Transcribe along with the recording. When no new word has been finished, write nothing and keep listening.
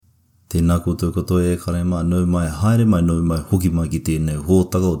Tēnā koutou katoa kare mā nau mai, haere mai nau mai, hoki mai ki tēnei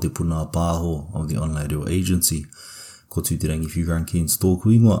Hōtaka o te puna pāho of the Online Radio Agency. Ko tūterangi whiurangi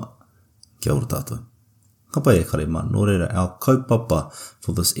tōku ingoa. Kia ora tātou. Ka pai kare mā, nō reira, our kaupapa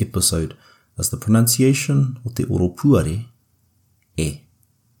for this episode is the pronunciation o te oropuare, e.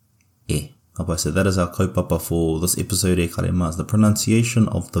 Ka pai, so that is our kaupapa for this episode kare mā, is the pronunciation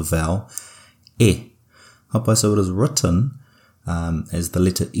of the vowel, e. Ka pai, so it is written as the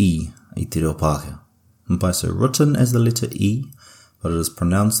letter E i te reo Pākehā. Ka so written as the letter E, but it is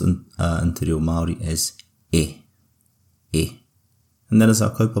pronounced in te reo Māori as e. And that is our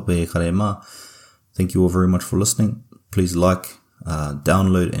kaupapa kare mā. Thank you all very much for listening. Please like,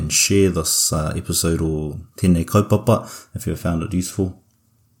 download and share this episode or tēnei kaupapa if you have found it useful.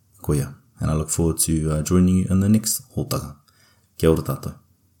 Koia. And I look forward to joining you in the next Hōtaka. Kia ora tātou.